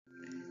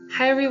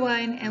Hi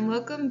everyone, and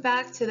welcome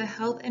back to the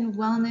Health and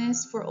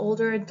Wellness for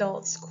Older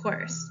Adults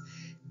course.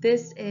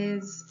 This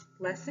is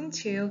lesson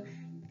 2,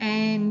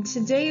 and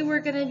today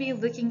we're going to be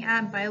looking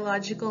at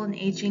biological and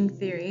aging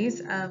theories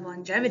of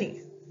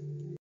longevity.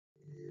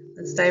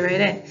 Let's dive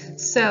right in.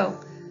 So,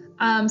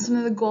 some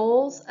of the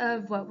goals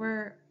of what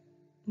we're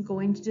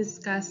going to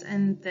discuss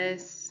in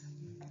this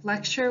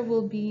lecture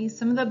will be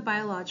some of the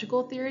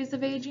biological theories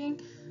of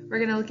aging. We're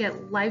going to look at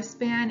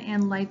lifespan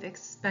and life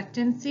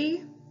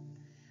expectancy.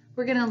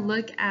 We're going to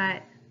look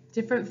at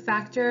different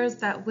factors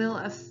that will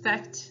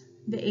affect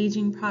the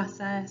aging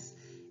process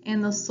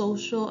and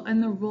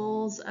the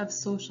roles of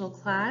social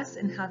class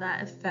and how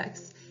that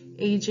affects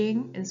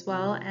aging as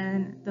well,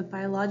 and the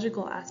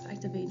biological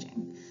aspect of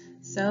aging.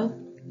 So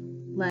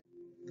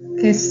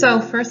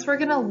first we're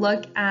going to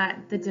look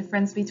at the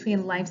difference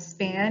between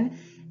lifespan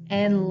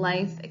and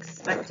life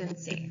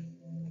expectancy.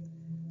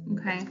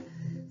 Okay,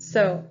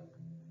 so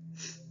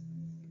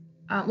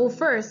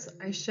first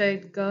I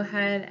should go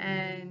ahead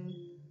and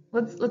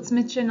let's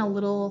mention a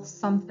little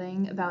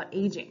something about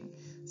aging.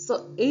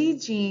 So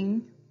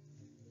aging,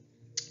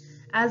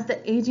 as the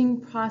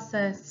aging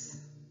process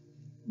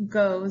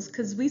goes,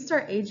 because we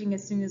start aging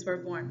as soon as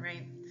we're born,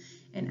 right?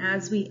 And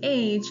as we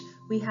age,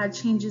 we have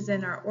changes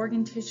in our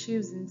organ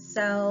tissues and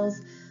cells.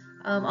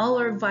 All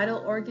our vital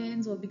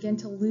organs will begin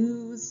to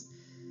lose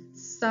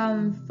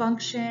some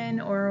function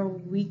or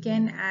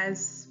weaken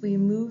as we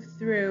move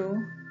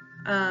through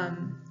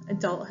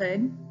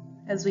adulthood,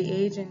 as we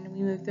age and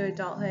we move through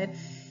adulthood.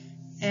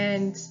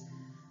 And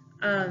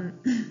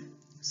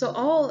so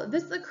all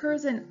this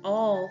occurs in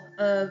all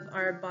of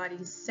our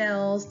body's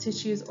cells,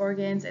 tissues,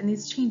 organs, and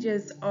these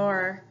changes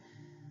are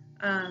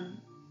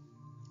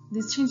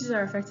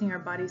affecting our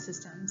body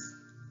systems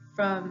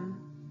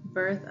from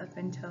birth up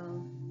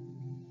until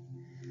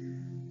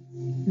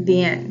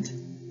the end.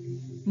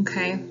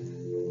 Okay,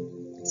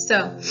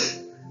 so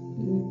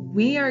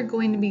we are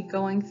going to be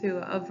going through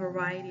a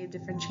variety of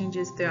different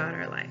changes throughout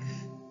our life.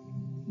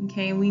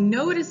 Okay, we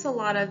notice a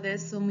lot of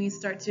this when we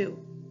start to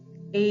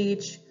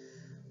age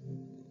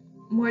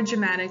more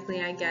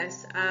dramatically, I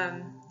guess,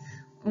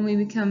 when we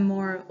become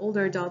more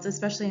older adults,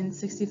 especially in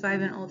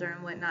 65 and older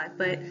and whatnot.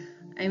 But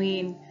I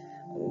mean,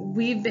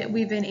 we've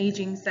been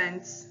aging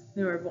since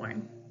we were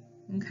born.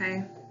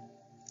 Okay,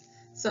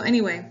 so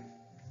anyway,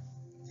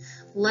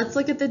 let's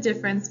look at the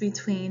difference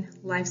between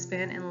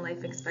lifespan and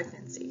life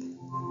expectancy.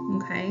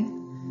 Okay,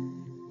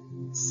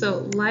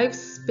 so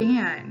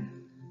lifespan.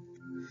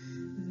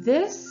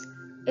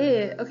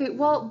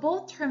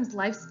 Both terms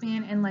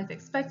lifespan and life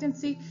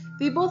expectancy,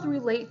 they both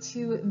relate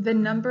to the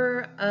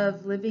number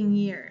of living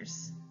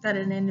years that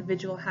an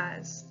individual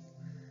has,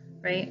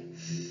 right?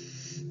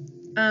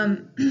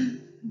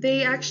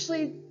 They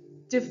actually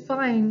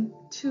define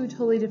two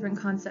totally different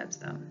concepts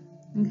though.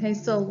 Okay,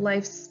 so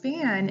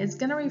lifespan is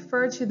going to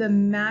refer to the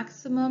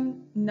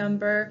maximum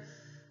number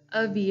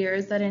of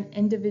years that an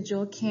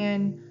individual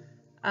can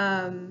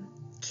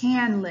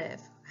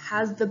live,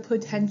 has the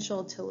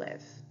potential to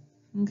live.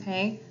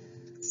 Okay,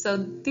 so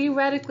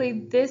theoretically,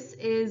 this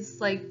is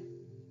like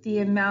the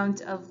amount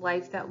of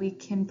life that we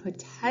can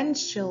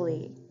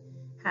potentially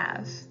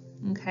have.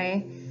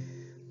 Okay,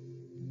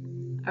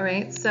 all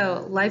right,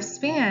 so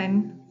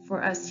lifespan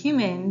for us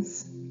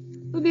humans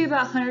would be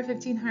about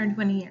 115,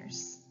 120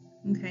 years.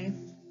 Okay,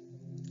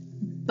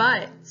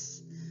 but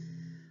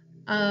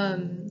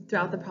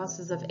throughout the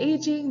process of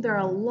aging, there are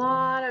a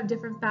lot of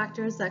different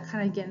factors that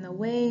kind of get in the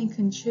way and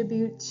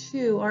contribute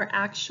to our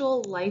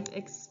actual life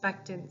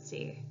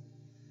expectancy.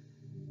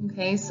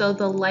 Okay, so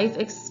the life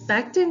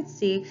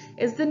expectancy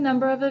is the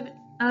number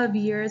of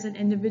years an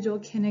individual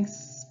can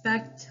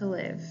expect to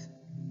live.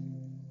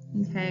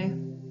 Okay.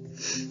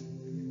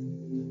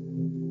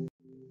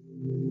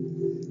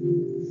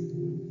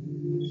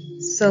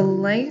 So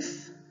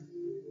life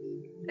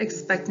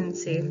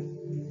expectancy.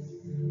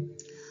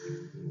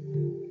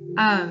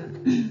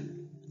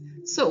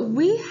 So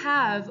we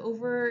have,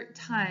 over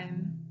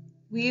time,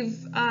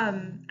 we've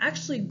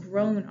actually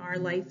grown our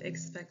life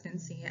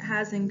expectancy. It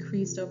has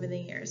increased over the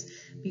years.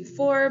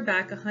 Before,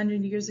 back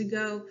 100 years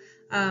ago,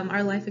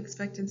 our life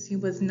expectancy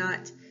was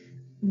not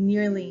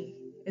nearly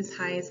as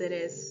high as it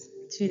is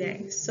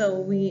today. So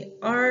we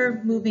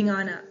are moving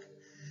on up.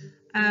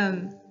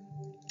 And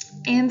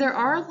there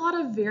are a lot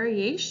of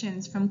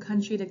variations from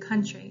country to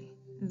country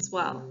as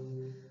well,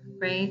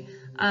 right?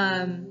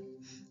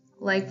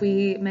 Like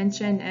we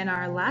mentioned in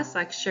our last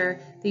lecture,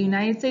 the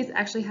United States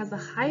actually has the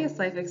highest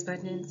life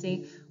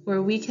expectancy,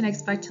 where we can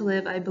expect to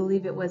live, I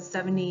believe it was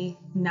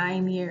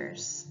 79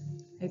 years,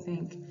 I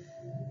think.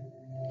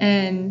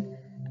 And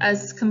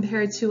as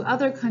compared to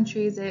other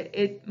countries,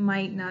 it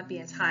might not be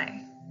as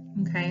high.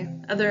 Okay,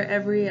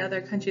 every other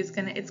country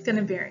it's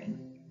gonna vary.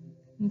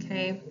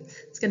 Okay,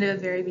 it's going to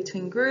vary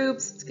between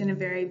groups, it's going to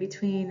vary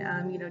between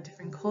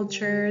different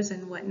cultures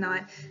and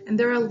whatnot, and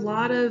there are a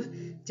lot of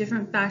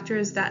different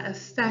factors that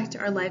affect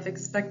our life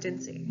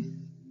expectancy.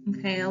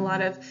 Okay, a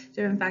lot of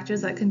different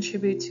factors that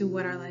contribute to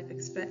what our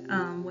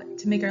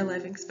to make our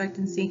life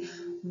expectancy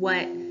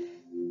what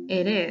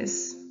it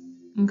is.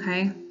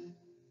 Okay,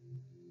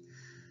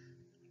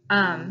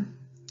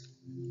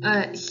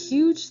 A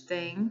huge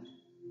thing,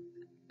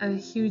 a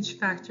huge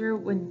factor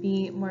would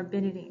be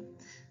morbidity.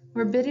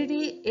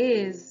 Morbidity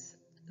is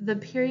the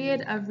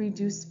period of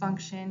reduced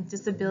function,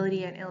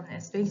 disability, and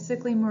illness.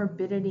 Basically,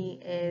 morbidity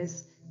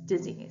is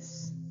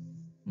disease.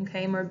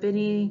 Okay,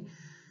 morbidity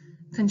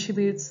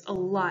contributes a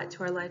lot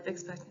to our life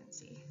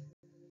expectancy.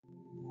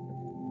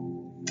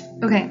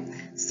 Okay,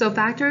 so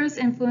factors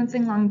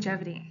influencing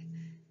longevity.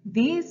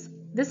 This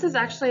is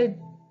actually a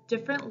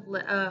different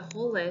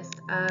whole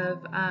list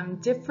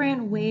of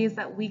different ways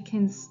that we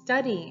can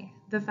study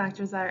the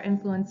factors that are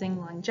influencing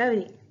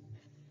longevity.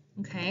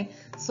 Okay,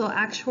 so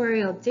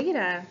actuarial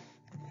data,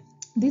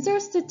 these are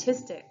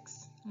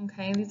statistics.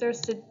 Okay, these are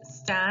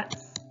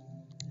stats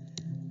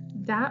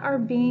that are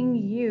being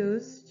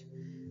used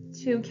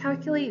to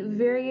calculate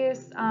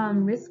various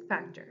risk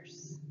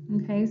factors.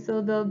 Okay,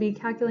 so they'll be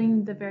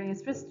calculating the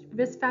various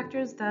risk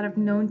factors that are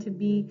known to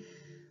be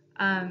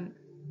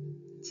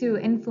to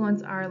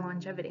influence our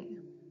longevity.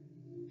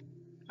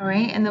 All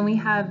right, and then we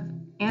have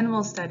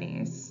animal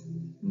studies.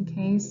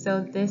 Okay,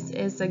 so this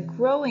is a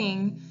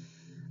growing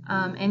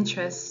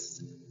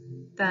interest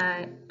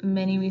that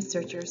many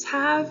researchers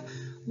have,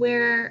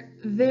 where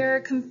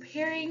they're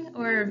comparing,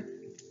 or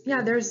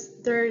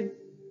they're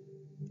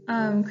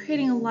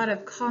creating a lot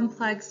of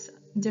complex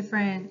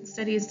different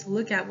studies to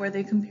look at, where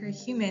they compare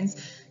humans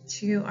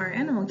to our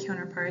animal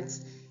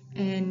counterparts,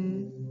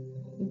 and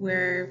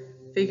we're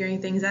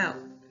figuring things out.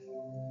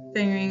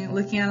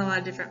 Looking at a lot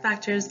of different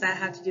factors that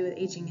have to do with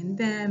aging in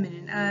them and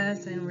in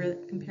us, and we're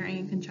comparing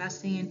and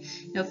contrasting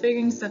and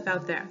figuring stuff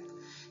out there.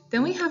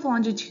 Then we have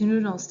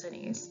longitudinal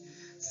studies.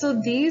 So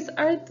these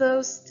are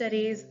those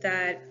studies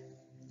that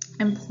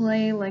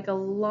employ like a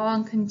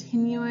long,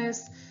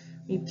 continuous,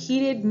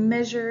 repeated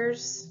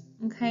measures,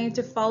 okay,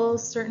 to follow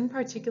certain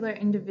particular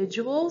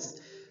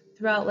individuals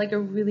throughout like a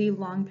really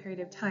long period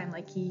of time,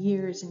 like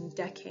years and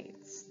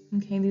decades.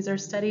 Okay, these are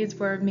studies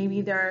where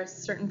maybe there are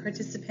certain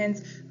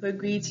participants who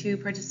agree to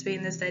participate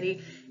in the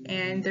study,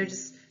 and the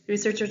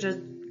researchers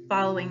are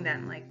following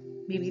them like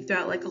maybe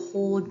throughout like a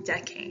whole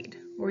decade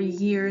or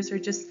years, or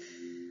just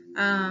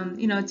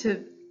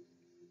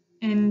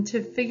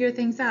to figure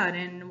things out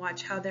and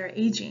watch how they're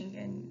aging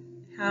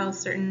and how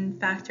certain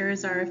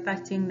factors are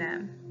affecting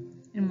them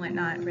and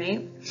whatnot,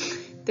 right?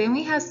 Then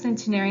we have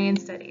centenarian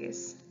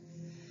studies.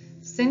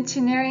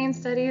 Centenarian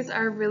studies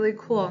are really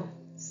cool.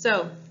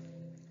 So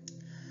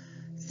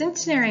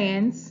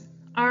centenarians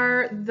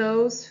are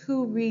those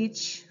who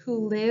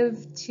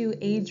live to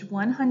age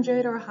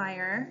 100 or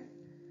higher,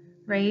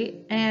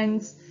 right?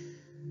 And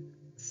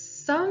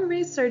some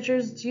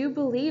researchers do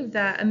believe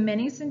that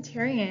many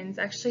centenarians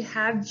actually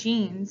have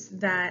genes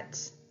that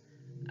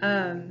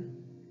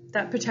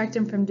protect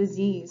them from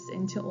disease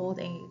into old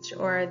age,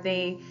 or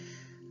they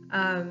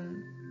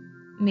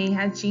may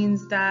have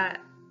genes that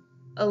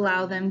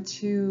allow them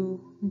to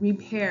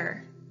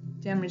repair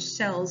damaged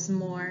cells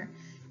more,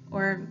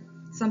 or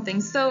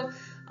something. So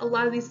a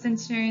lot of these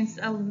centenarians,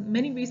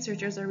 many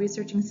researchers are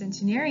researching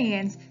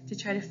centenarians to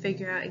try to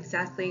figure out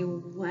exactly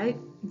what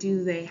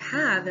do they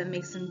have that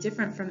makes them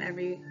different from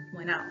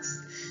everyone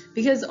else.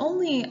 Because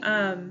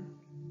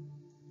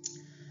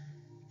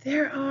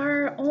there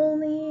are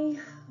only,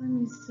 let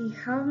me see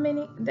how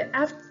many,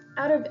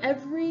 out of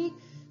every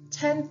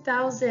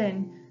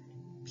 10,000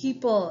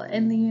 people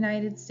in the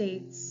United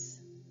States,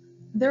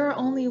 there are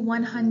only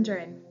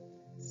 100,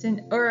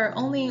 or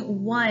only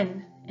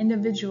one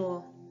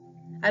individual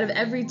out of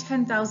every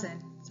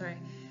 10,000,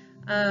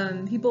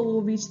 people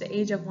will reach the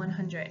age of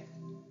 100.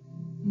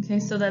 Okay,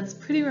 so that's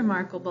pretty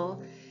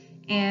remarkable,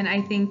 and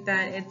I think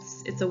that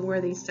it's a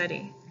worthy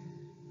study,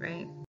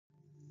 right?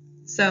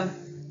 So,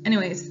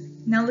 anyways,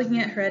 now looking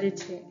at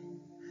heredity.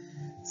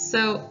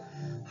 So,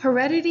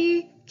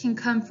 heredity can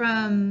come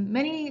from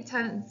many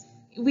times.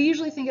 We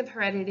usually think of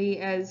heredity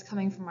as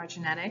coming from our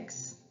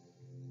genetics.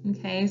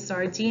 Okay, so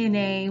our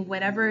DNA,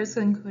 whatever is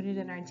encoded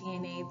in our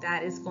DNA,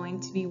 that is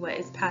going to be what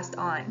is passed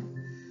on.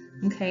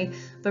 Okay,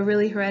 but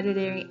really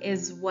hereditary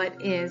is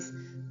what is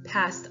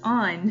passed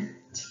on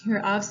to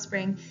your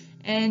offspring,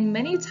 and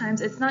many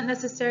times it's not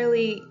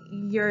necessarily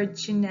your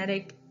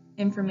genetic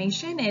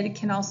information. It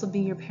can also be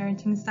your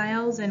parenting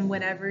styles and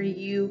whatever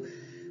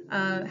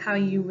how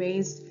you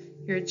raised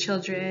your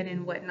children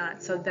and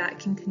whatnot. So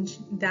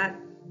that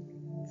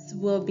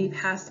will be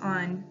passed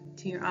on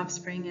to your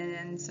offspring,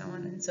 and so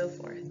on and so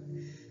forth.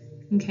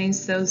 Okay,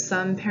 so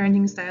some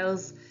parenting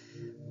styles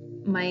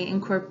might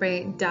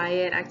incorporate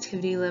diet,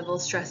 activity level,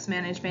 stress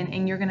management,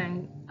 and you're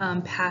going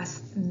to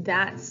pass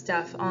that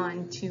stuff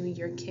on to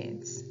your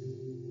kids.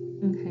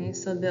 Okay,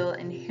 so they'll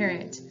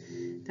inherit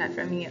that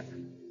from you.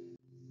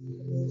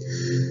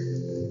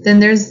 Then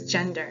there's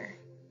gender.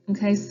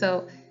 Okay,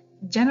 so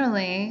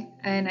generally,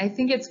 and I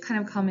think it's kind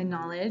of common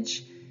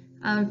knowledge,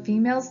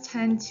 females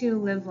tend to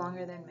live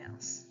longer than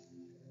males.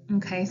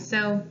 Okay,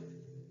 so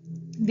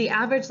the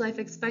average life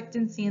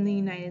expectancy in the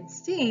United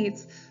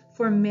States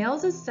for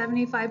males is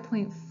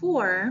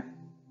 75.4,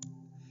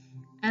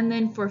 and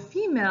then for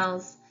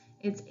females,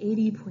 it's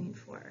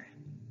 80.4.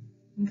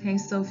 Okay,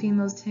 so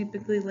females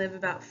typically live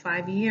about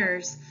 5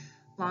 years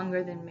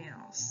longer than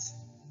males.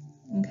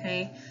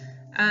 Okay,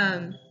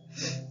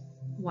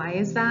 why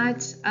is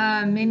that?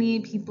 Many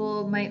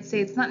people might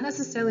say it's not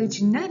necessarily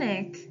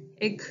genetic.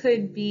 It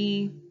could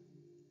be,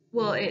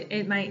 well,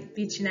 it might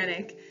be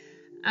genetic,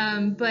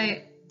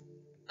 but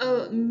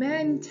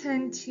men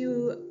tend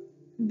to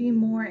be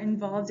more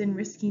involved in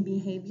risky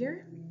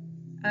behavior.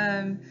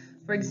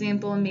 For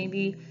example,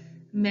 maybe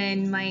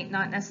men might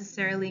not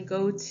necessarily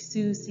go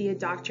to see a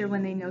doctor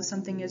when they know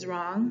something is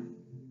wrong.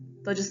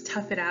 They'll just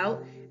tough it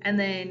out, and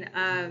then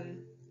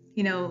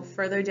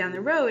further down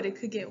the road it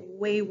could get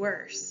way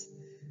worse.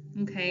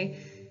 Okay,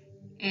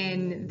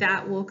 and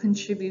that will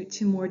contribute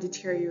to more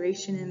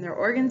deterioration in their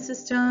organ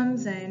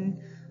systems and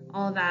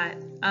all that.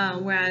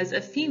 Whereas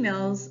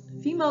females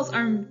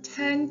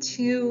tend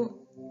to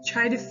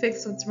try to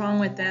fix what's wrong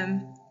with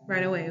them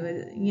right away.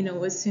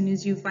 As soon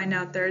as you find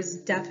out there's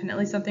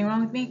definitely something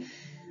wrong with me,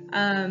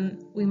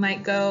 we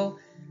might go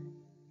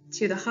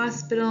to the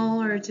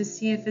hospital or to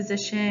see a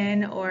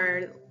physician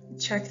or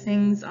check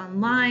things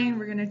online.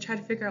 We're going to try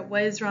to figure out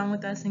what is wrong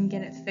with us and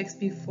get it fixed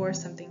before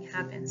something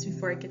happens,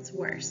 before it gets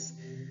worse.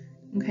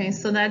 Okay,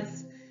 so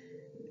that's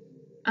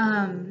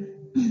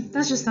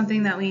just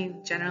something that we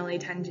generally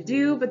tend to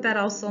do, but that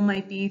also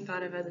might be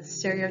thought of as a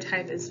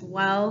stereotype as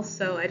well.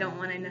 So I don't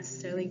want to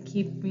necessarily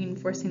keep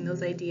reinforcing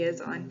those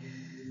ideas on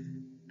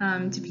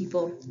to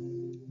people.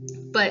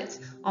 But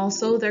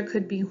also there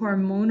could be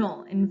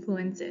hormonal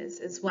influences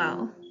as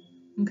well.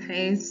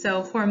 Okay,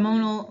 so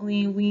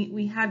hormonally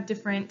we have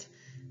different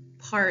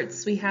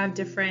parts, we have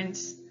different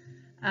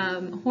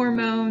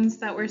hormones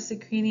that we're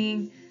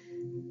secreting.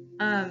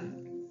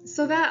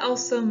 So that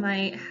also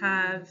might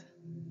have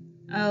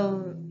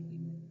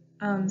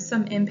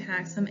some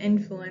impact, some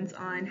influence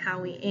on how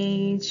we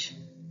age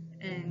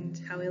and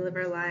how we live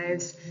our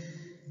lives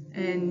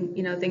and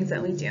things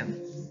that we do.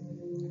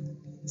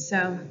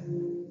 So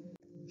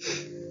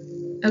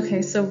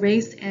okay, so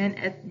race and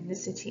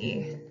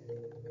ethnicity.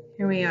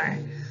 Here we are.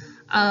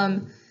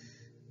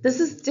 This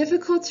is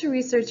difficult to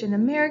research in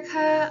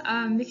America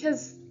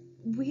because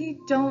we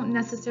don't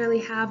necessarily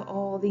have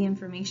all the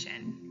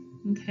information.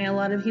 Okay, a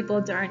lot of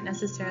people aren't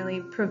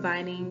necessarily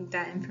providing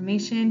that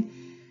information.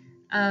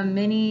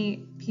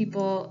 Many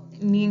people,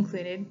 me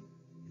included,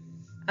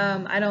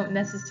 I don't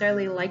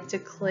necessarily like to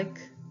click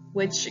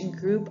which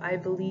group I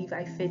believe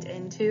I fit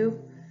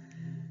into.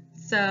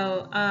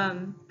 So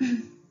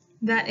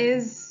that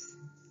is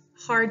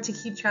hard to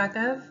keep track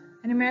of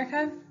in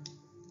America.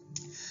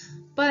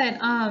 But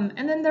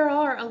and then there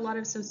are a lot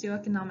of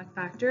socioeconomic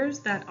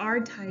factors that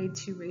are tied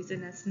to race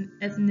and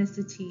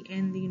ethnicity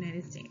in the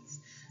United States.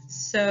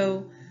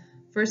 So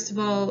first of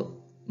all,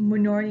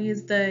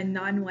 minorities, the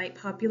non-white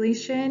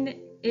population,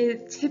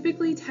 it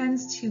typically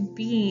tends to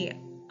be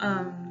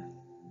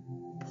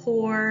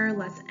poor,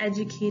 less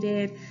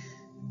educated,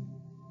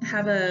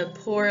 have a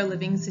poor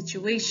living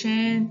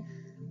situation.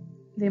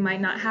 They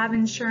might not have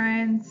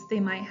insurance, they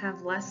might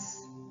have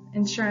less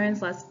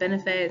insurance, less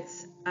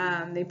benefits.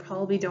 They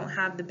probably don't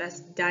have the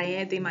best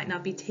diet. They might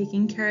not be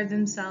taking care of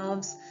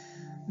themselves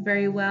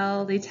very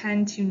well. They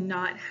tend to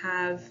not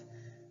have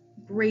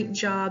great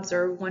jobs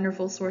or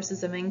wonderful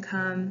sources of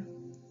income.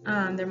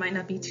 There might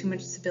not be too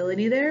much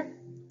stability there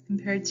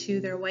compared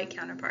to their white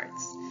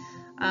counterparts.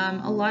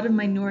 A lot of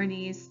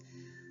minorities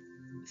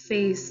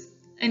face,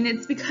 and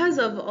it's because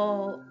of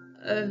all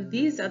of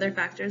these other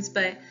factors,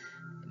 but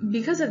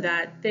because of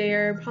that,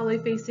 they're probably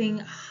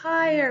facing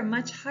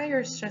much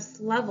higher stress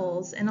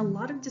levels and a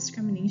lot of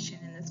discrimination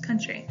in this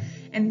country.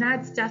 And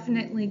that's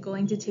definitely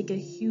going to take a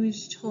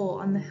huge toll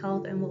on the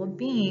health and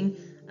well-being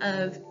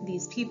of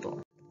these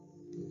people.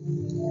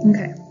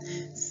 Okay,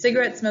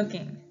 cigarette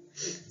smoking.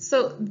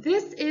 So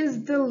this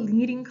is the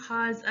leading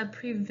cause of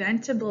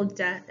preventable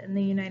death in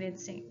the United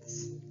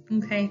States.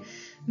 Okay,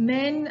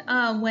 men,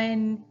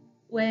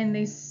 when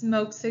they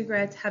smoke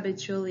cigarettes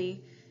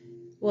habitually,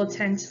 will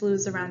tend to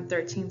lose around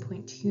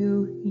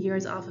 13.2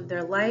 years off of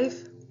their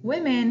life.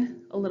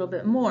 Women, a little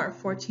bit more,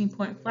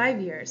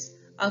 14.5 years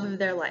off of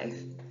their life.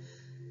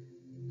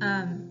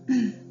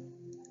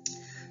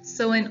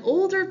 So in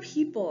older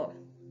people,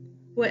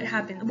 what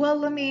happens? Well,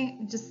 let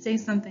me just say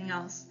something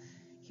else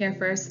here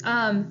first.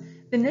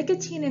 The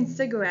nicotine in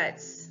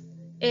cigarettes,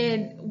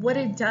 what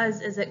it does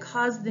is it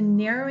causes the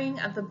narrowing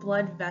of the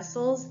blood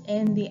vessels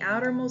in the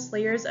outermost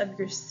layers of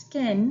your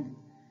skin.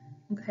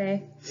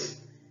 Okay.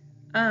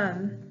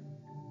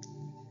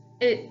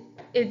 It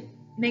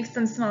makes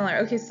them smaller.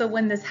 Okay, so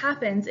when this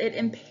happens, it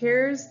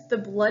impairs the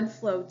blood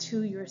flow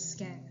to your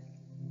skin.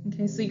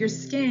 Okay, so your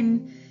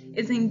skin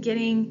isn't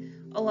getting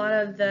a lot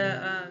of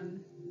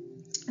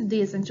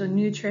the essential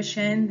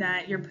nutrition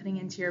that you're putting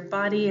into your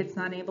body. It's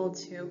not able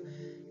to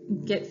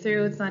get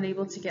through. It's not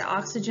able to get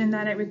oxygen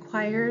that it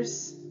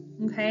requires.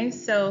 Okay,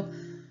 so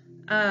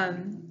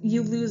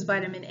you lose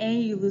vitamin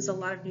A. You lose a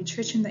lot of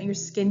nutrition that your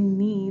skin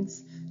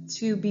needs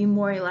to be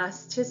more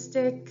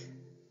elastic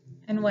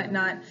and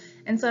whatnot.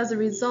 And so as a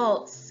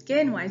result,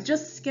 skin-wise,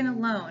 just skin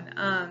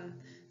alone,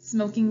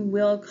 smoking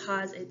will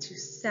cause it to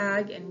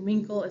sag and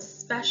wrinkle,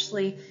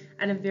 especially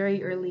at a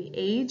very early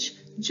age,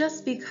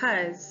 just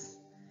because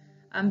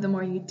the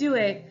more you do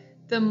it,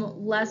 the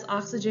less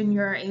oxygen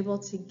you're able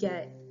to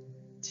get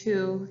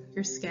to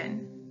your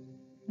skin,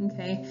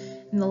 okay?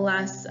 And the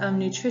less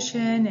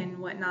nutrition and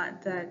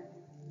whatnot that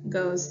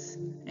goes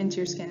into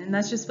your skin. And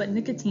that's just what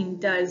nicotine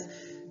does.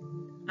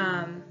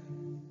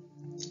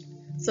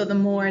 So the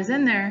more is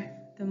in there,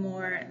 the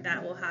more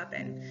that will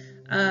happen.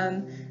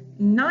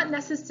 Not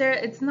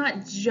necessarily, it's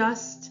not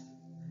just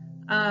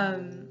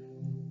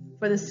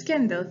for the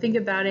skin though. Think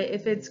about it.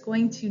 If it's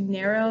going to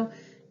narrow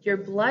your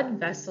blood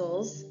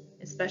vessels,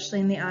 especially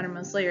in the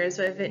outermost layers,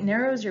 so if it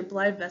narrows your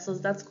blood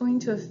vessels, that's going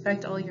to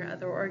affect all your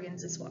other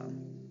organs as well.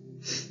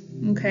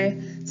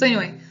 Okay, so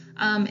anyway,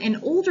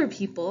 in older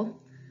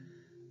people,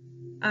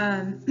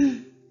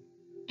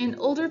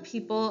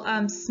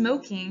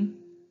 smoking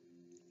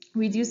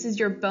reduces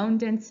your bone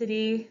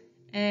density,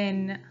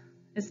 and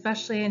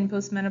especially in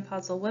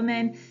postmenopausal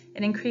women.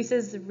 It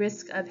increases the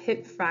risk of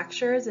hip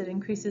fractures. It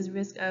increases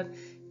risk of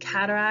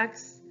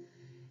cataracts.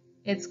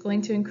 It's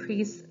going to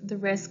increase the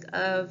risk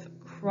of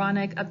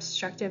chronic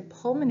obstructive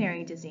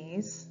pulmonary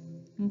disease.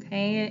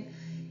 Okay,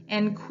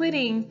 and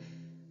quitting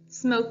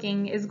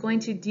smoking is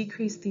going to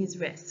decrease these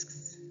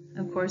risks.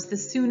 Of course, the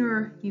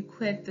sooner you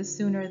quit, the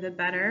sooner the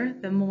better,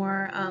 the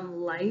more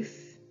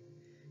life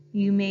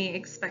you may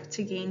expect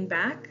to gain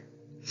back.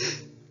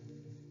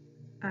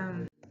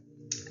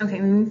 Okay,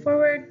 moving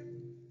forward.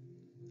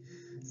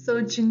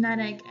 So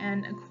genetic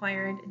and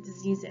acquired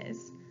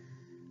diseases.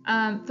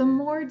 The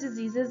more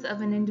diseases of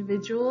an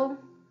individual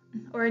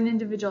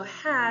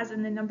has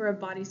and the number of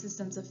body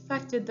systems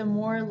affected, the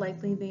more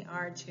likely they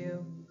are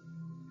to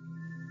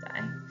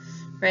die,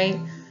 right?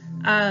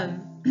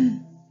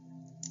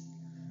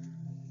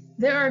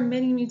 There are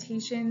many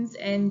mutations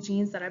in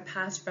genes that are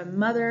passed from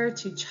mother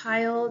to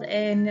child,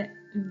 and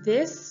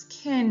this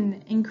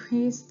can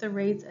increase the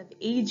rates of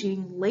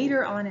aging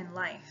later on in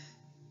life.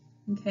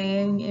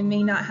 Okay, and it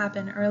may not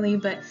happen early,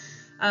 but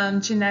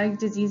genetic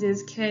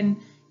diseases can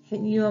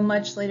hit you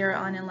much later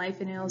on in life,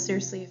 and it'll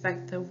seriously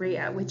affect the rate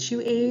at which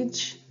you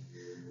age,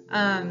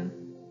 and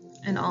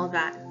all of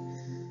that.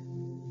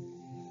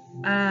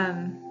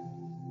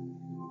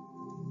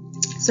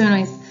 So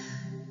anyways,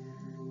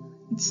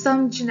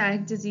 some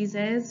genetic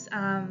diseases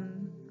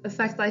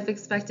affect life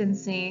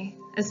expectancy,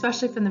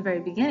 especially from the very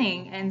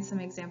beginning, and some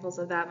examples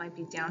of that might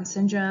be Down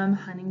syndrome,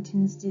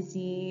 Huntington's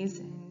disease,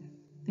 and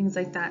things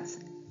like that.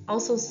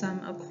 Also,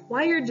 some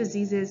acquired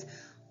diseases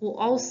will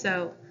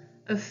also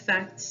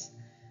affect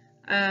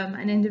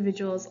an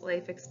individual's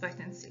life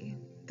expectancy.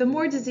 The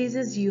more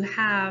diseases you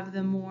have,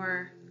 the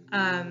more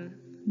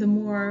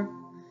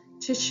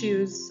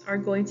tissues are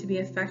going to be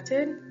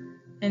affected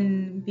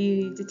and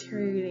be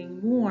deteriorating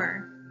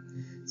more.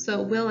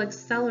 So it will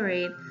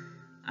accelerate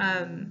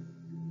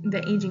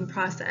the aging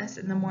process,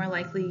 and the more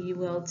likely you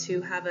will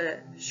to have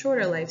a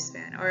shorter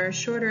lifespan or a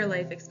shorter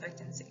life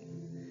expectancy,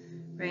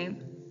 right?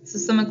 So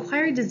some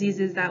acquired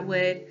diseases that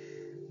would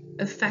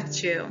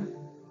affect you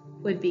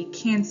would be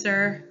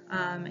cancer,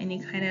 any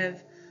kind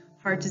of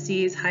heart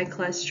disease, high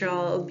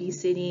cholesterol,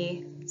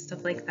 obesity,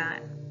 stuff like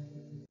that.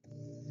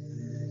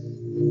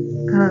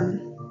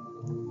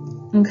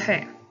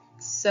 Okay,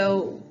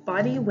 so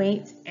body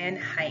weight and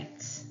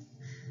height.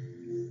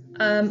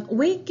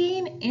 Weight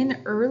gain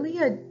in early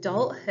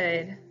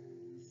adulthood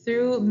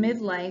through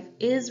midlife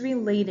is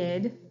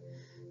related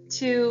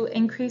to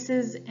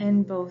increases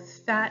in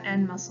both fat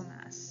and muscle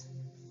mass,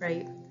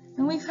 right?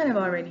 And we kind of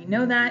already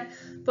know that,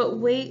 but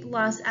weight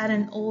loss at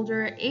an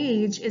older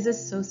age is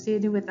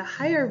associated with a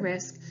higher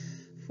risk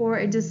for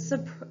a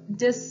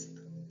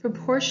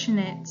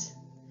disproportionate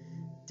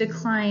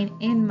decline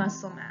in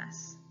muscle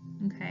mass,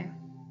 okay?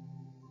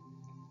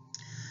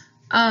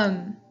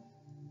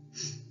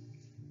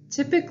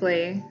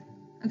 Typically,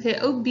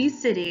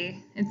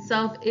 obesity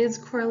itself is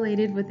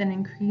correlated with an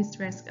increased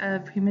risk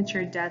of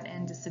premature death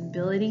and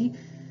disability.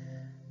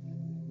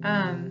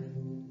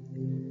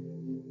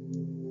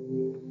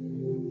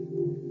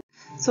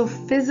 So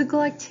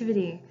physical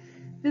activity.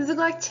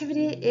 Physical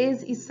activity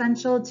is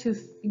essential to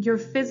your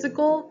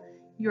physical,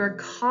 your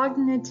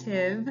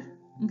cognitive,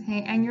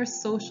 okay, and your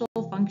social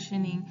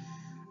functioning,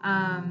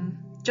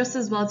 just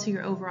as well to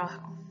your overall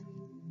health,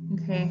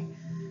 okay?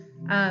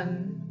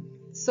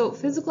 So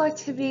physical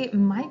activity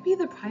might be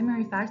the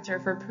primary factor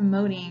for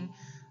promoting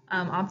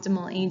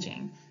optimal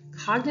aging.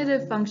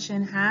 Cognitive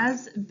function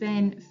has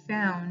been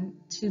found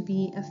to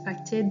be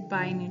affected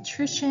by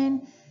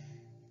nutrition,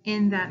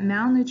 in that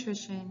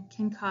malnutrition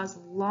can cause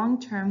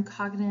long-term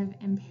cognitive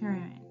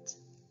impairment.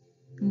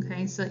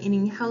 Okay, so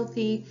eating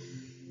healthy,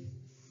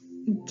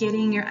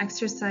 getting your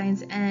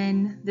exercise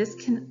in, this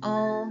can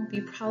all be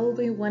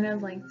probably one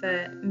of like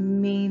the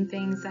main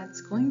things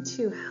that's going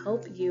to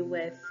help you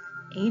with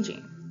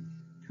aging,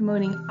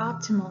 promoting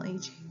optimal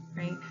aging,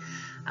 right?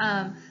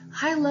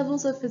 High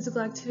levels of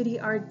physical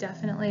activity are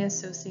definitely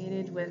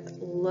associated with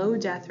low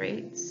death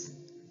rates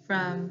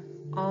from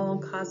all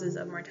causes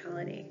of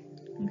mortality,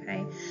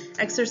 okay?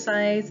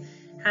 Exercise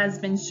has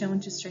been shown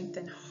to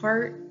strengthen the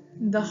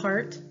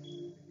heart,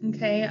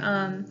 okay?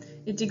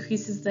 it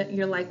decreases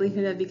your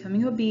likelihood of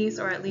becoming obese,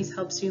 or at least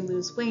helps you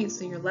lose weight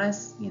so you're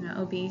less,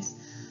 obese.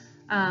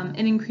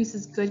 It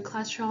increases good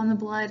cholesterol in the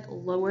blood,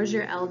 lowers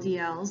your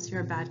LDLs,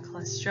 your bad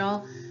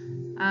cholesterol.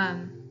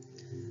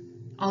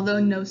 Although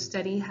no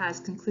study has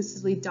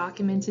conclusively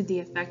documented the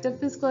effect of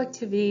physical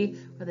activity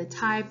or the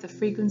type, the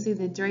frequency,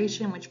 the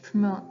duration which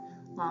promote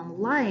long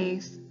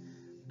life,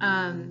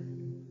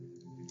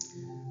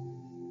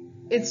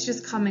 it's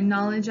just common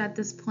knowledge at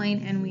this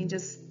point, and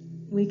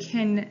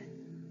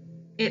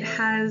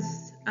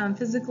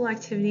physical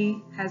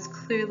activity has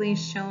clearly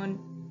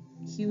shown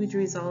huge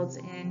results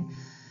in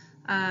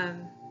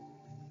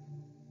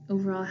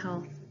overall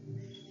health,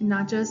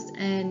 not just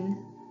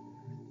in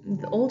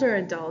the older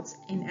adults,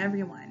 in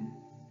everyone.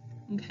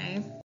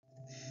 Okay,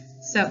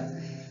 so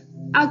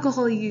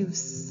alcohol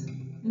use.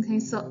 Okay,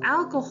 so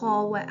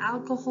what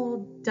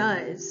alcohol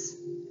does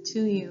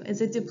to you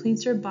is it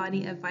depletes your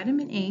body of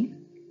vitamin A.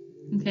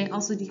 Okay,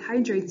 also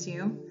dehydrates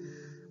you.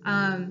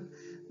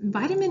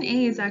 Vitamin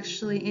A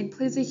it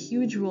plays a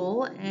huge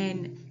role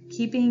in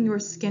keeping your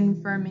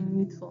skin firm and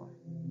youthful.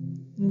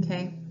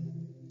 Okay,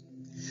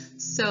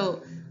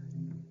 so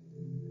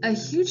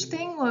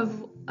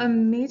a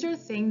major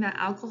thing that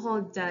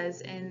alcohol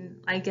does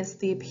in, I guess,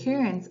 the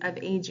appearance of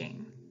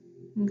aging,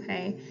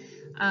 okay,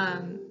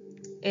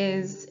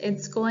 is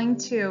it's going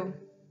to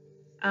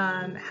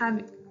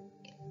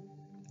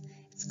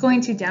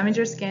damage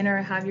your skin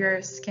or have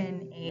your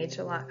skin age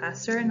a lot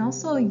faster, and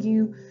also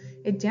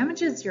it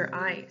damages your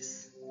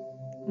eyes.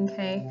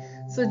 Okay,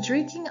 so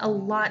drinking a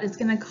lot is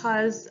going to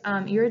cause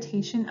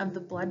irritation of the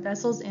blood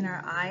vessels in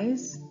our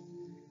eyes.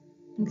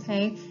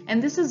 Okay,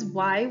 and this is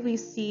why we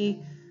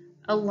see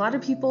a lot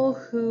of people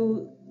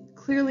who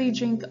clearly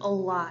drink a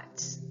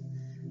lot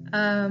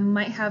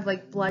might have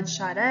like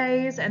bloodshot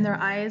eyes, and their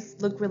eyes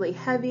look really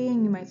heavy,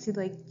 and you might see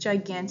like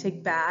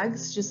gigantic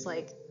bags, just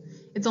like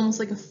it's almost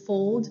like a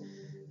fold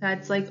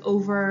that's like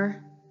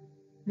over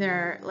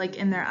their, like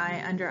in their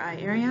eye, under eye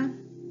area.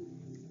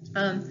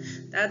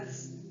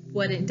 That's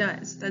what it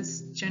does.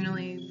 That's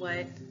generally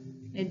what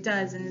it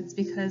does, and it's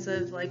because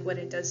of like what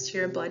it does to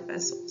your blood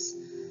vessels.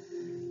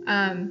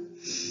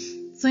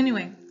 So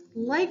anyway,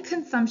 light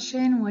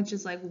consumption, which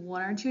is like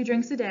 1 or 2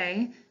 drinks a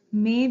day,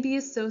 may be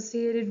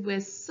associated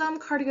with some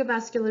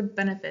cardiovascular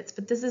benefits,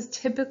 but this is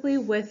typically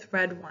with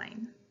red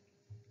wine.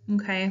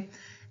 Okay,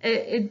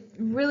 it's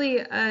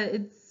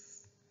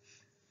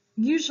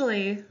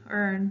usually,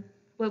 or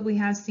what we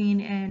have seen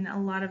in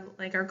a lot of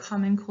like our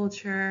common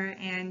culture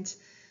and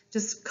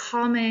just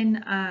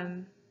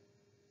common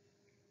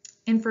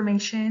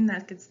information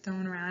that gets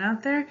thrown around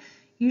out there,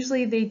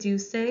 usually they do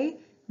say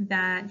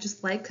that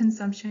just light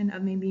consumption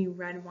of maybe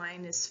red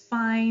wine is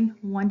fine,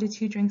 1 to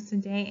 2 drinks a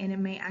day, and it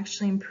may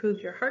actually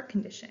improve your heart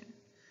condition.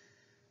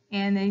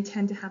 And they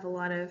tend to have a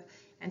lot of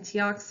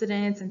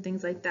antioxidants and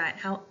things like that.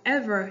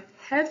 However,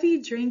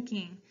 heavy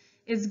drinking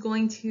is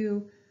going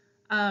to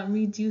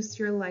reduce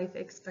your life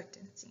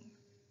expectancy.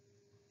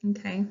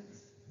 Okay.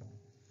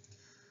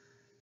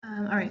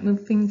 All right,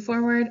 moving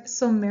forward.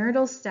 So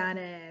marital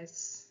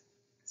status.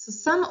 So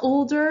some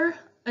older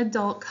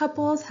adult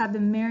couples have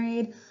been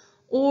married,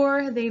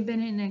 or they've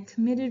been in a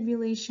committed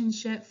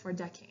relationship for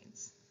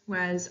decades,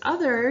 whereas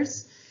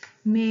others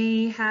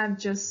may have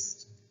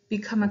just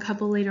become a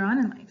couple later on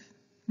in life.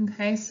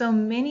 Okay, so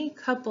many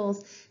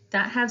couples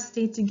that have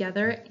stayed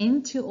together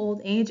into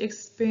old age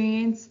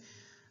experience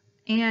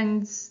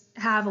and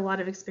have a lot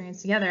of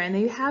experience together, and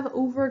they have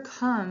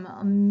overcome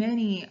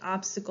many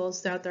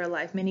obstacles throughout their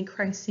life, many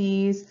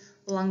crises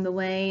along the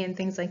way and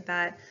things like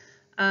that.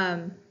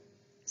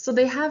 So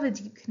they have a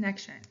deep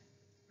connection,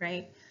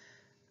 right?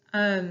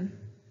 And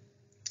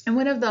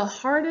one of the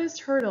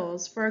hardest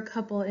hurdles for a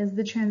couple is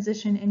the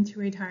transition into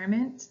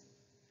retirement.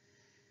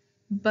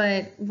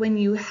 But when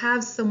you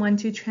have someone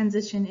to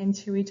transition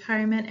into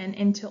retirement and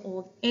into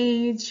old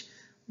age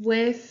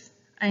with,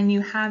 and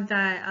you have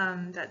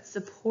that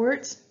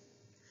support,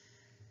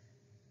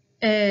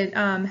 it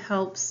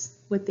helps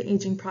with the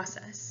aging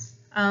process.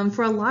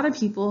 For a lot of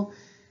people,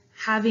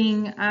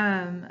 having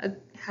a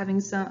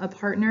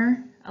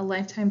partner, a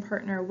lifetime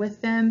partner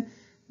with them,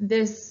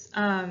 this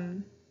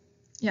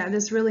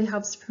really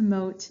helps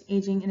promote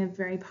aging in a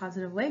very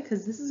positive way,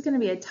 because this is going to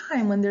be a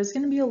time when there's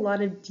going to be a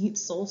lot of deep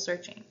soul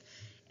searching,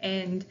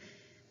 and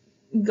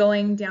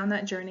going down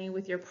that journey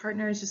with your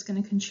partner is just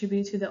going to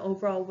contribute to the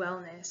overall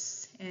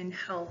wellness and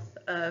health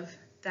of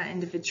that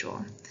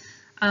individual.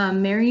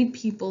 Married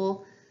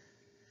people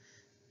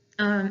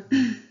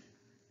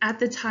at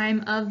the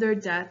time of their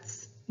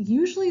deaths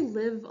usually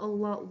live a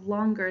lot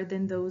longer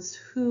than those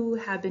who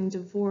have been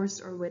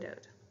divorced or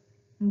widowed.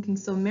 Okay,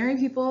 so married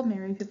people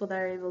that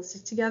are able to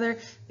stick together,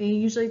 they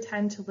usually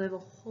tend to live a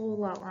whole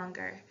lot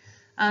longer.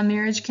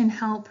 Marriage can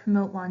help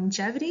promote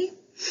longevity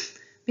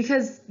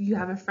because you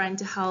have a friend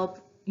to help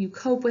you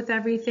cope with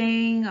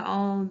everything.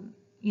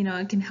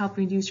 It can help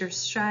reduce your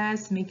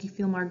stress, make you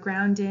feel more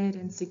grounded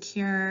and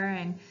secure,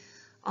 and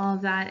all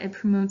of that. It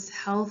promotes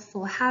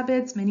healthful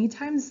habits. Many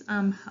times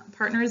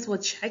partners will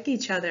check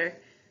each other.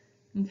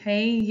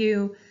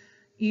 Okay,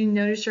 you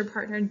notice your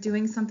partner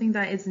doing something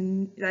that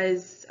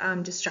is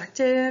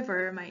destructive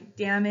or might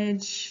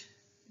damage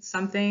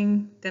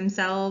something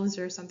themselves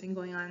or something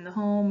going on in the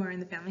home or in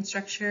the family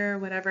structure or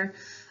whatever,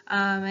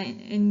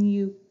 and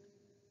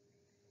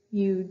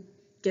you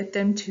get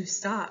them to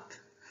stop.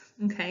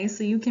 Okay,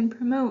 so you can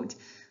promote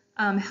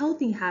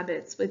healthy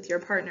habits with your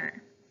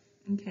partner.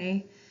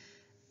 Okay,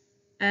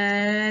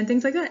 and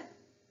things like that.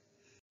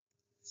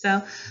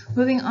 So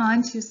moving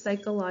on to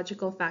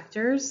psychological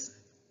factors.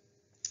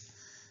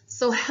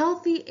 So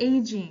healthy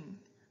aging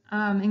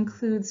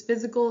includes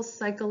physical,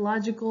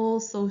 psychological,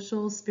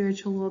 social,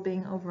 spiritual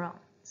well-being overall.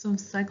 So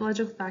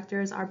psychological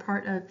factors are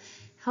part of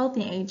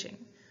healthy aging.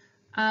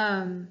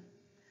 And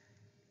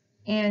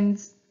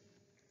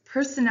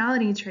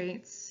personality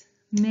traits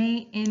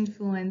may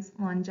influence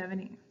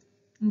longevity.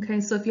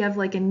 Okay, so if you have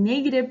like a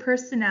negative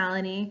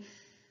personality,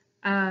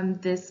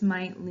 this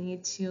might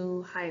lead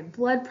to high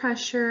blood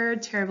pressure,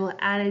 terrible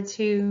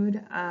attitude,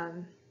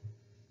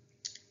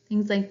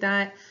 things like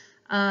that.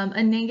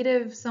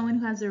 Someone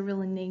who has a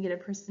really negative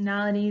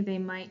personality, they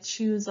might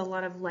choose a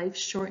lot of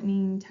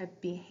life-shortening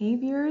type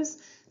behaviors.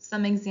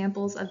 Some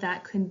examples of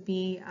that could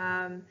be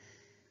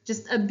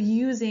just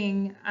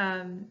abusing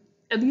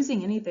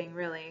anything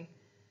really.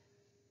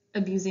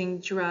 Abusing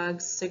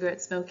drugs,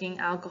 cigarette smoking,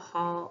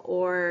 alcohol,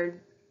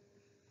 or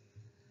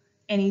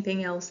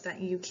anything else that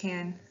you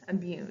can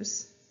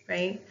abuse,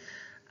 right?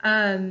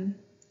 And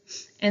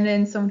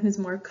then someone who's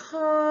more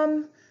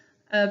calm,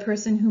 a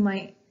person who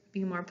might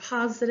be more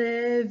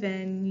positive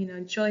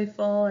and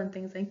joyful and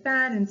things like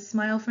that, and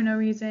smile for no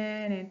reason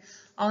and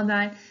all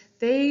that,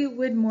 they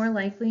would more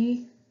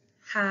likely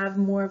have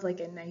more of like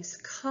a nice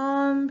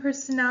calm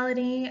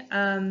personality.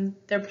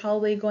 They're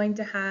probably going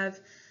to have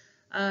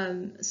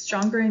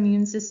stronger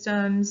immune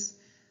systems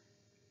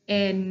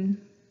and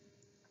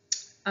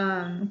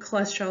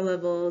cholesterol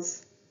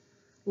levels,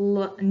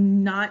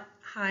 not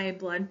high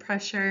blood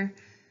pressure,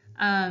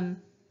 and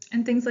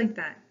things like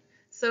that.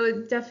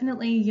 So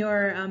definitely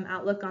your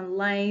outlook on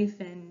life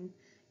and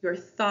your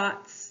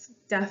thoughts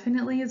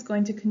definitely is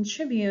going to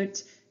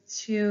contribute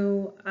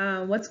to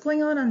what's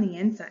going on the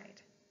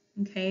inside,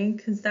 okay?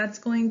 Because that's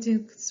going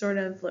to sort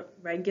of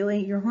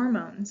regulate your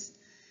hormones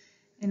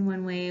in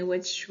one way,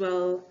 which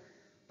will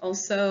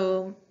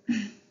also,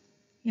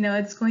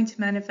 it's going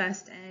to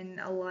manifest in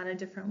a lot of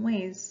different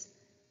ways,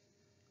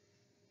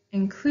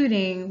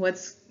 including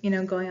what's,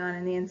 going on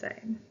in the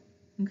inside,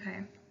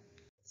 okay?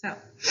 So,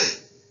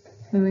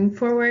 moving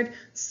forward,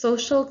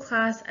 social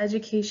class,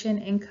 education,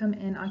 income,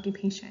 and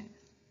occupation.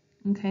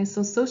 Okay,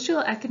 so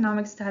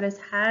socioeconomic status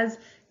has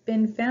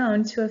been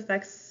found to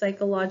affect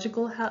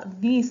psychological health,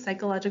 the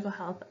psychological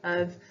health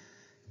of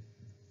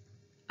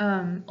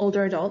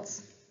older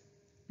adults.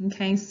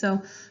 Okay,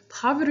 so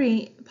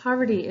poverty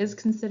is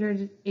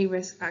considered a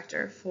risk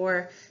factor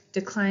for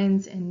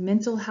declines in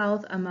mental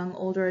health among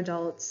older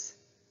adults.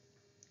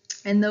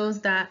 And those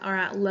that are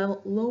at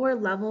lower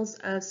levels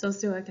of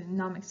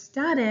socioeconomic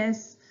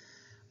status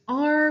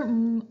are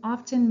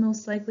often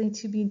most likely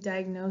to be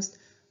diagnosed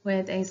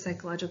with a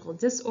psychological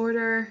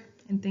disorder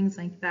and things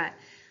like that.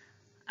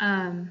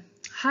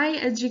 Highly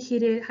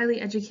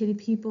educated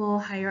people,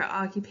 higher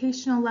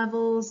occupational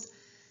levels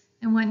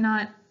and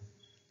whatnot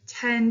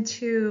tend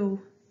to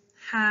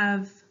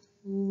have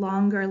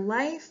longer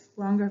life,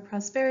 longer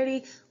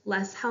prosperity,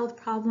 less health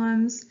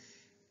problems.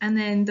 And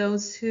then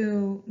those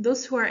who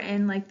are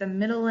in like the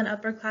middle and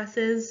upper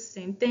classes,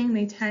 same thing,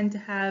 they tend to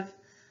have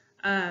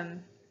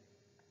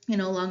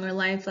longer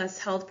life, less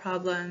health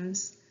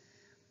problems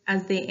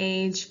as they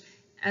age.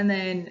 And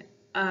then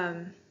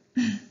and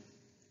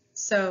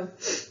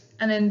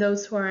then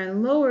those who are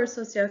in lower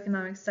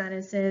socioeconomic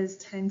statuses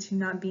tend to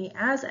not be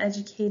as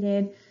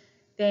educated.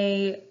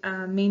 They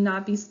may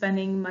not be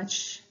spending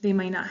much, they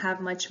might not have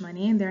much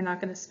money, and they're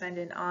not going to spend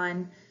it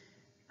on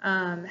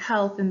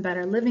health and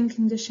better living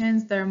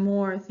conditions. They're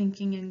more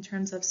thinking in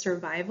terms of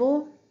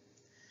survival.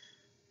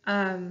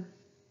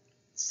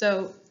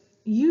 So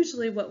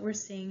usually what we're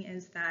seeing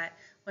is that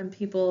when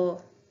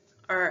people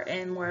are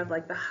in more of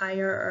like the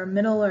higher or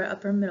middle or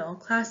upper middle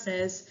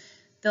classes,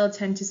 they'll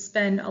tend to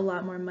spend a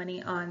lot more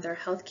money on their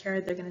health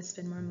care. They're going to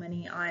spend more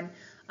money on,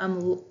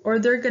 or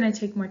they're going to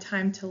take more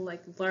time to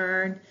like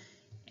learn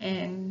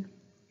and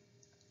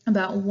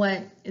about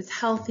what is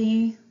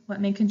healthy, what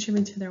may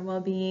contribute to their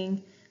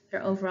well-being,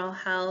 their overall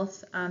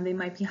health. They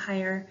might be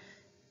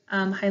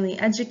highly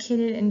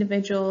educated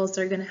individuals.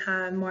 They're going to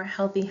have more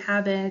healthy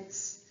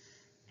habits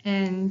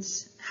and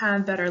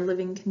have better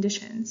living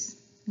conditions,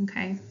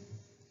 okay?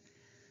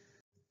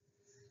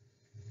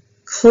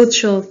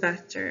 Cultural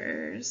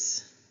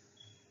factors.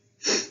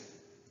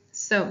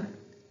 So,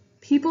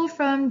 people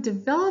from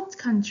developed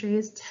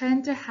countries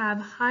tend to have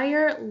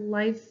higher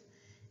life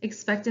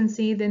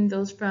expectancy than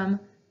those from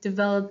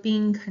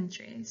developing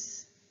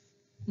countries.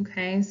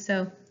 Okay,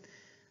 so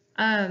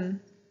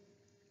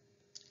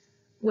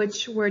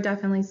which we're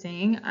definitely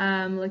seeing.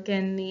 Look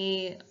at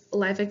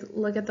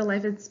the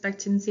life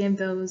expectancy of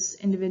those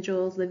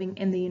individuals living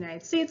in the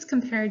United States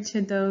compared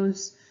to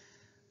those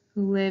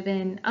who live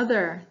in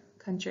other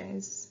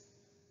countries.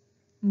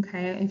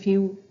 Okay, if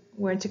you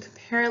were to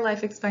compare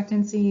life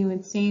expectancy, you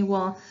would see,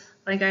 well,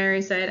 like I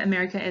already said,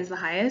 America is the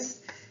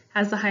highest,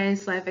 has the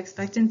highest life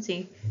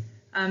expectancy.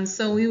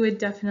 So we would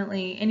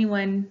definitely,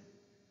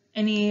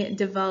 any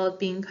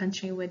developing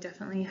country would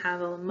definitely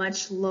have a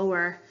much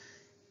lower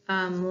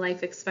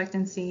life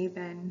expectancy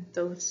than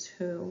those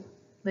who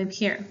live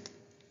here.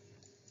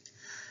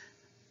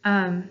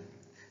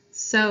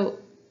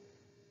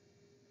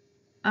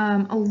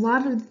 A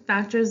lot of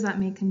factors that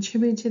may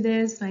contribute to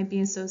this might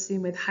be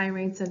associated with high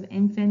rates of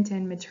infant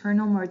and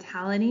maternal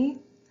mortality,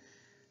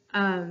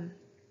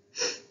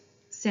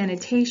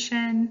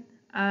 sanitation,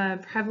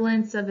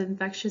 prevalence of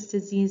infectious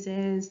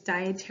diseases,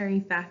 dietary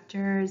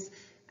factors,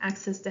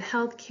 access to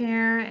health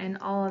care, and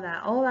all of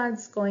that. All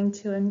that's going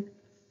to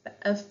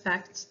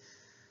affect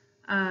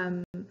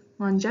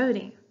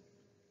longevity.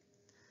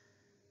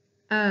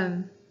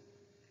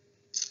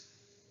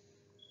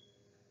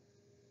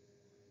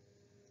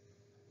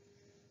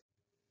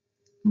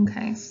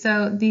 Okay,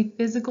 so the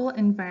physical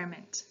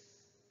environment.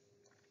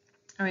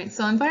 All right,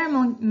 so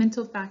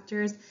environmental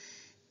factors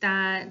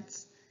that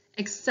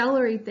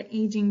accelerate the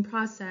aging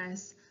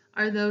process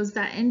are those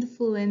that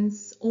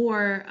influence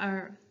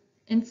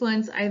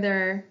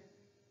either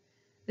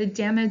the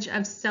damage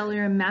of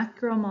cellular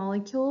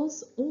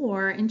macromolecules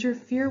or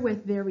interfere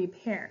with their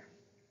repair.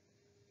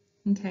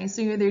 Okay,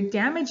 so you're either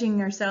damaging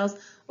your cells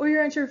or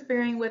you're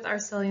interfering with our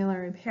cellular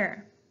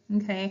repair.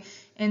 Okay,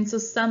 and so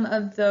some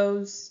of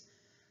those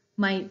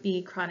might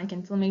be chronic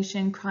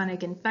inflammation,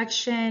 chronic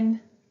infection,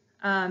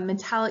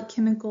 metallic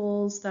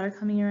chemicals that are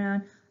coming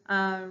around,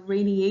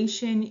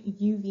 radiation,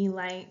 UV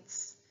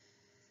lights,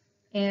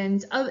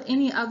 and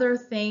any other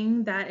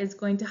thing that is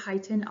going to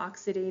heighten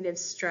oxidative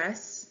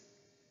stress,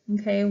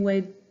 okay,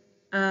 would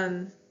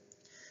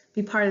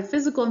be part of the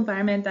physical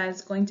environment that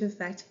is going to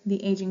affect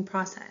the aging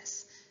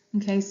process.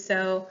 Okay,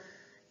 so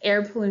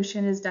air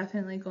pollution is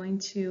definitely going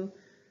to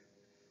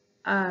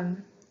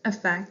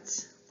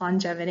affect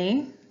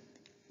longevity.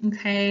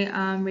 Okay,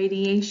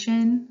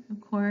 radiation,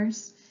 of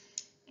course,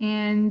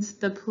 and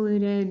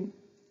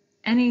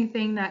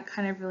anything that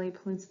kind of really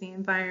pollutes the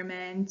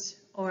environment,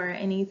 or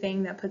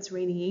anything that puts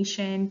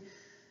radiation,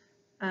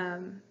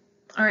 or,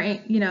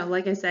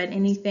 like I said,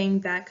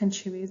 anything that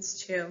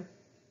contributes to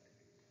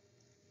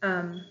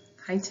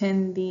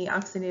heighten the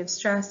oxidative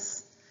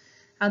stress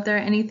out there,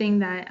 anything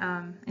that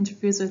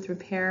interferes with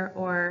repair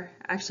or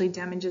actually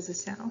damages a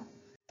cell.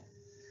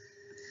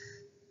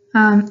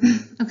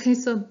 Okay,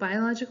 so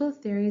biological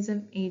theories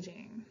of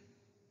aging.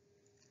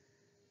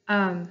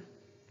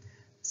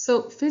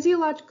 So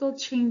physiological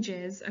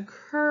changes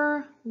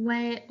occur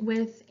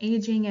with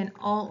aging in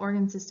all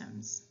organ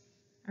systems.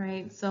 All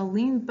right, so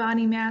lean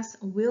body mass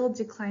will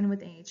decline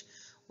with age,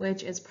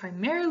 which is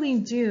primarily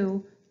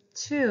due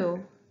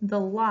to the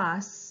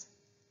loss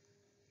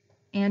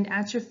and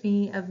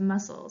atrophy of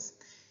muscles.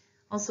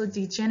 Also,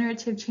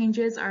 degenerative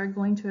changes are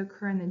going to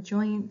occur in the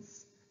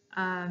joints.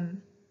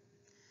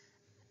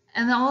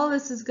 And all of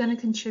this is going to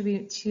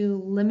contribute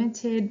to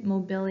limited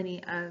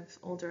mobility of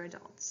older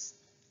adults.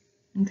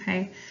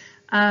 Okay,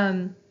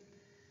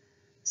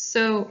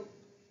 so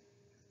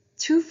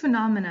two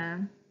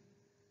phenomena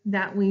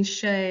that we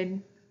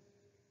should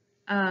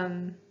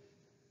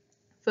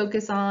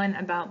focus on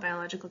about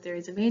biological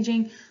theories of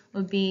aging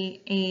would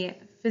be a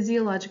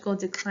physiological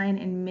decline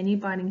in many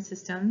body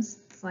systems,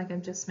 so like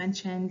I've just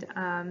mentioned,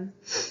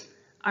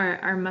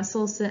 our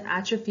muscles, the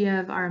atrophy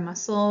of our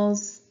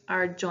muscles,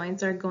 our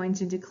joints are going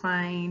to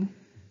decline,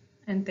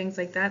 and things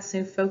like that.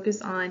 So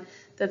focus on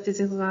the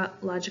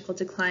physiological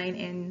decline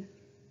in,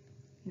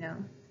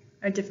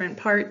 our different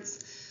parts,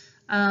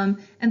 and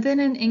then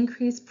an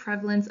increased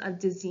prevalence of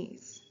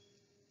disease.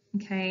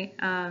 Okay,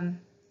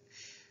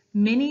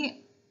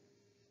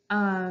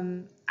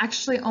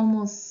 actually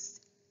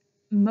almost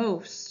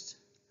most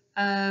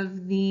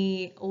of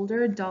the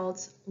older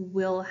adults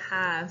will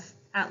have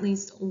at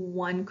least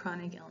one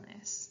chronic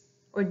illness,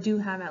 or do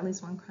have at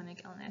least one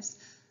chronic illness.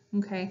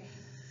 Okay,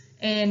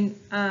 and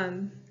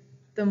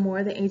the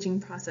more the aging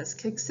process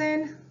kicks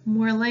in,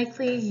 more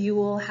likely you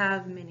will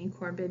have many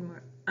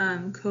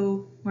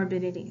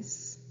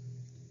comorbidities.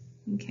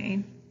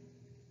 Okay,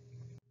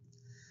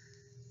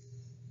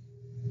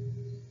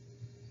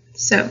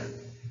 so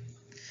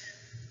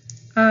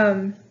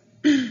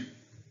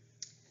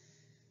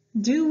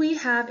do we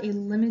have a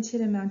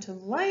limited amount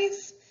of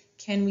life?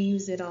 Can we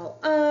use it all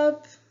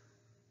up?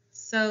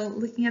 So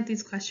looking at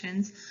these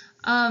questions,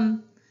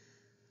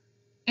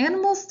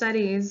 animal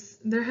studies,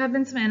 there have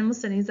been some animal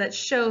studies that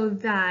show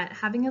that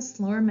having a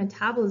slower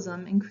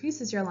metabolism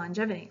increases your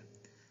longevity.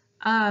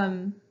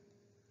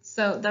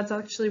 So that's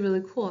actually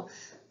really cool.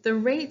 The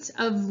rate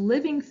of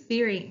living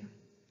theory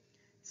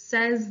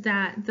says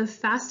that the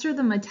faster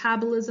the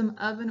metabolism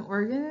of an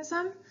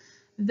organism,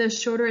 the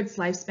shorter its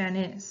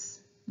lifespan is.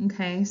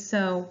 Okay,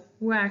 so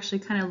we're actually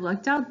kind of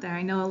lucked out there.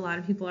 I know a lot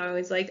of people are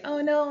always like, oh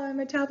no, my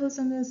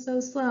metabolism is so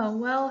slow.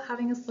 Well,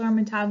 having a slower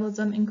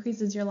metabolism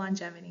increases your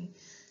longevity.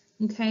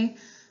 Okay,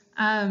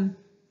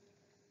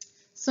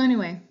 so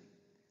anyway,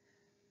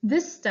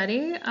 this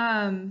study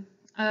of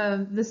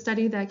the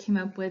study that came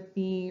up with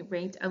the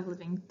rate of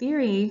living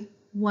theory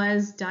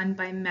was done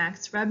by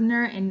Max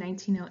Rebner in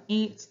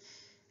 1908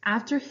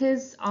 after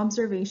his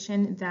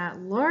observation that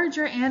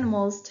larger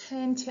animals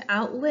tend to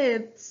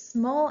outlive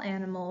small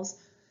animals,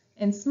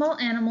 and small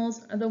animals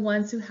are the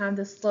ones who have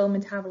the slow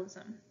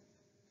metabolism.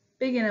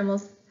 Big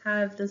animals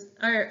have this,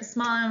 or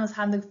small animals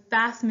have the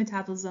fast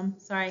metabolism,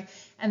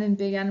 and then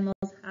big animals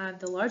have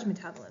the large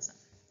metabolism.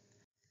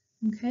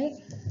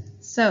 Okay,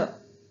 so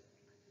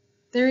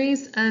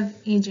theories of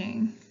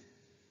aging.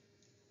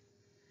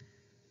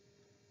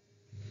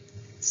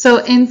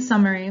 So in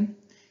summary,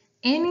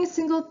 any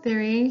single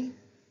theory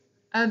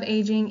of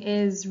aging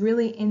is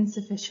really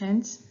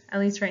insufficient, at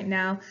least right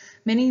now.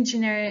 Many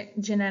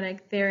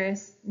genetic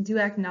theorists do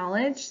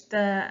acknowledge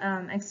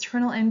the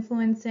external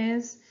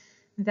influences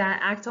that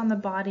act on the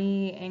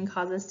body and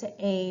cause us to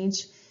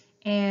age,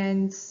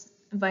 and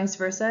vice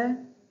versa.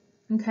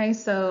 Okay,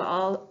 so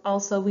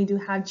also we do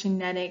have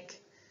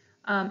genetic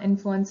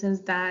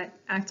influences that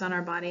act on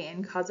our body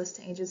and cause us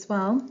to age as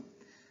well.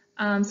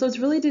 So it's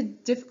really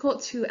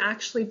difficult to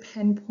actually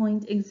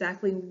pinpoint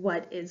exactly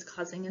what is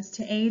causing us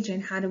to age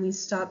and how do we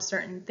stop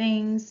certain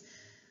things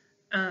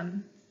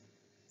and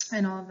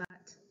all of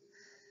that.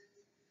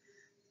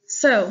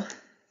 So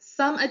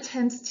some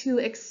attempts to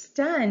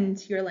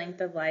extend your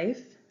length of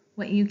life,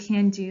 what you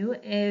can do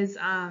is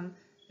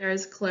there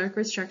is caloric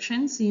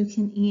restriction, so you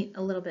can eat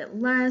a little bit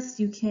less,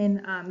 you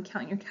can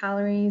count your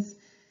calories,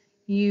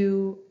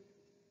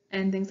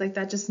 and things like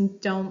that. Just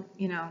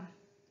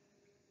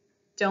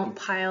don't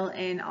pile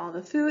in all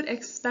the food,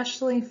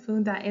 especially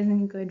food that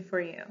isn't good for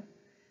you,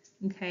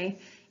 okay?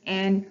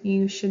 And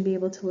you should be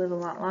able to live a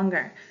lot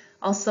longer.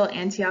 Also,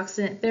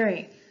 antioxidant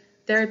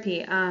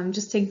therapy,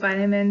 just take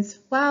vitamins.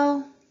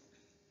 Well,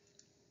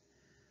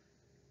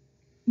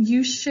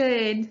 you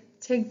should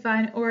take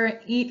or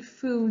eat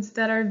foods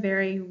that are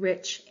very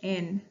rich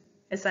in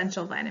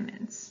essential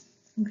vitamins,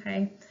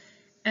 okay?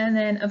 And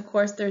then, of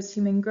course, there's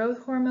human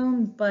growth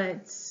hormone,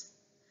 but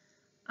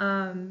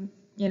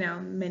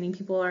many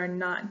people are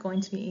not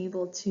going to be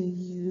able to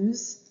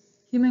use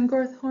human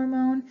growth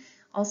hormone.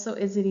 Also,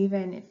 is it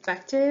even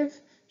effective?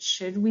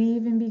 Should we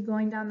even be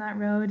going down that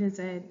road? Is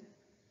it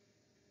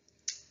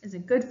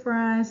good for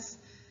us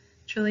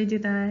to really do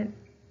that?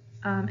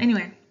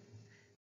 Anyway,